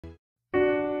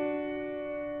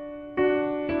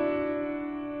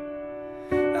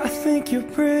think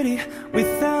you're pretty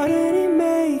without any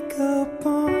makeup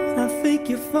on. I think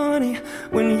you're funny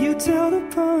when you tell the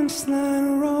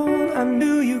punchline wrong. I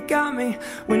knew you got me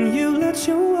when you let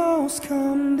your walls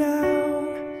come down,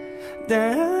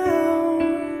 down.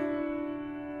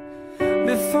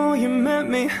 Before you met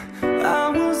me, I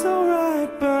was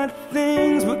alright, but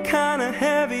things were kinda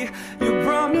heavy. You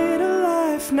brought me to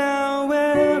life. Now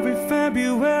every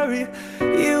February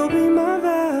you'll be my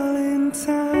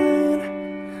Valentine,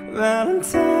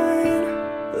 Valentine.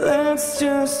 Let's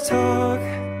just talk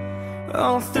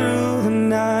all through the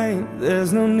night.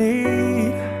 There's no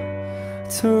need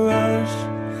to rush.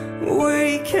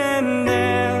 We can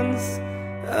dance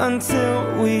until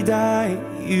we die.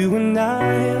 You and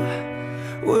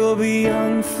I will be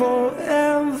young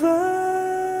forever.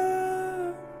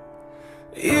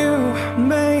 You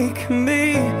make me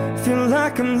feel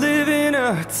like I'm living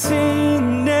a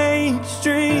teenage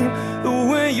dream. The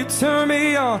way you turn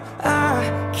me on,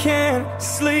 I can't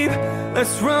sleep.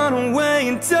 Let's run away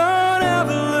and don't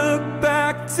ever look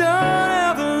back. Don't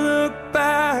ever look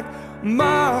back.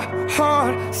 My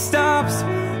heart stops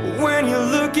when you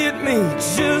look at me.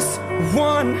 Just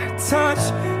one touch.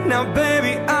 Now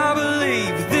baby, I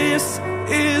believe this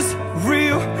is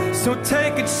real. So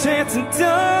take a chance and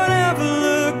don't ever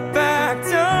look back.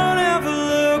 Don't ever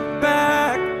look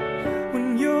back.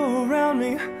 When you're around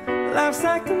me, life's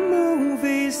like a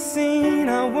movie scene.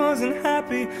 I wasn't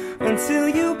happy until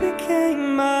you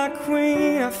became my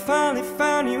queen. I finally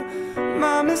found you,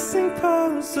 my missing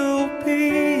puzzle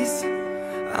piece.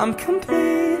 I'm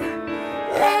complete.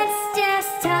 Let's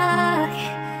just talk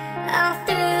all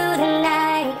through the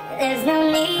night. There's no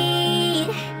need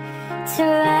to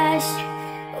rush.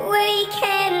 We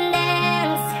can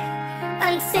dance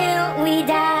until we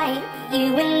die.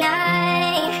 You and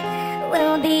I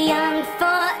will be young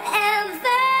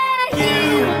forever.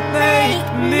 You make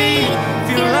me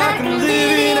feel like I'm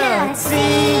living a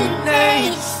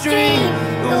teenage dream.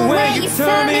 The way you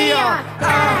turn me on, I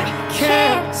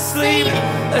can't sleep.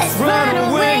 Let's run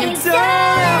away and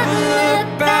don't ever look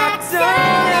back.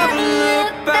 Don't ever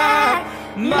look back.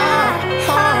 My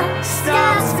heart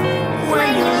stops when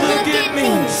you look at me.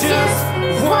 Just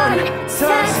one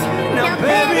touch. Now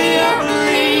baby, I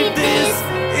believe this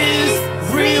is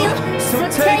real. So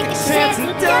take a chance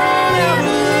and don't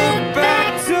ever look back.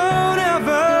 Don't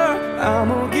ever. I'm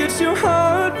gonna get your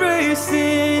heart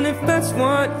racing if that's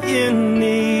what you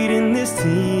need in this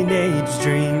teenage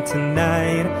dream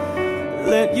tonight.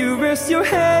 Let you rest your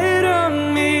head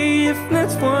on me if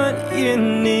that's what you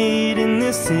need in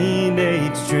this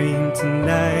teenage dream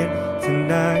tonight,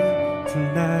 tonight,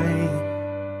 tonight,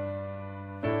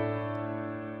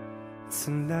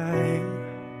 tonight.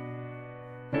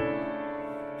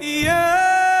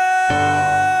 Yeah,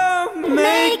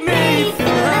 make me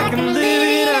feel like I'm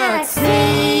living a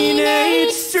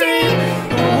teenage dream.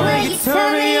 The way you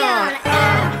turn me on, I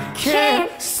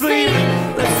can't sleep.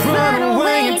 Let's run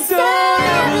away and don't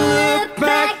ever look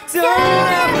back. Don't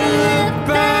ever look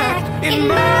back. And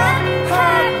my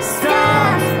heart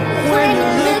stops when you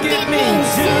look at me.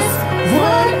 Just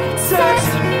one touch.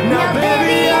 Now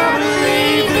baby, I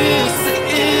believe this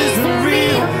is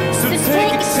real. So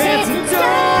take a chance and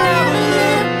don't ever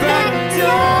look back.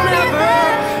 Don't ever.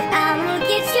 I'm gonna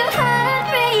get your heart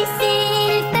racing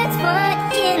if that's what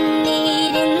you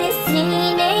need in this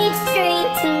teenage dream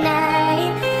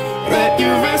tonight. Let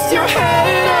you rest your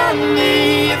head on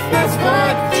me if that's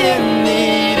what you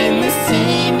need in this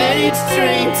teenage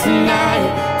dream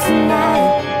tonight, tonight.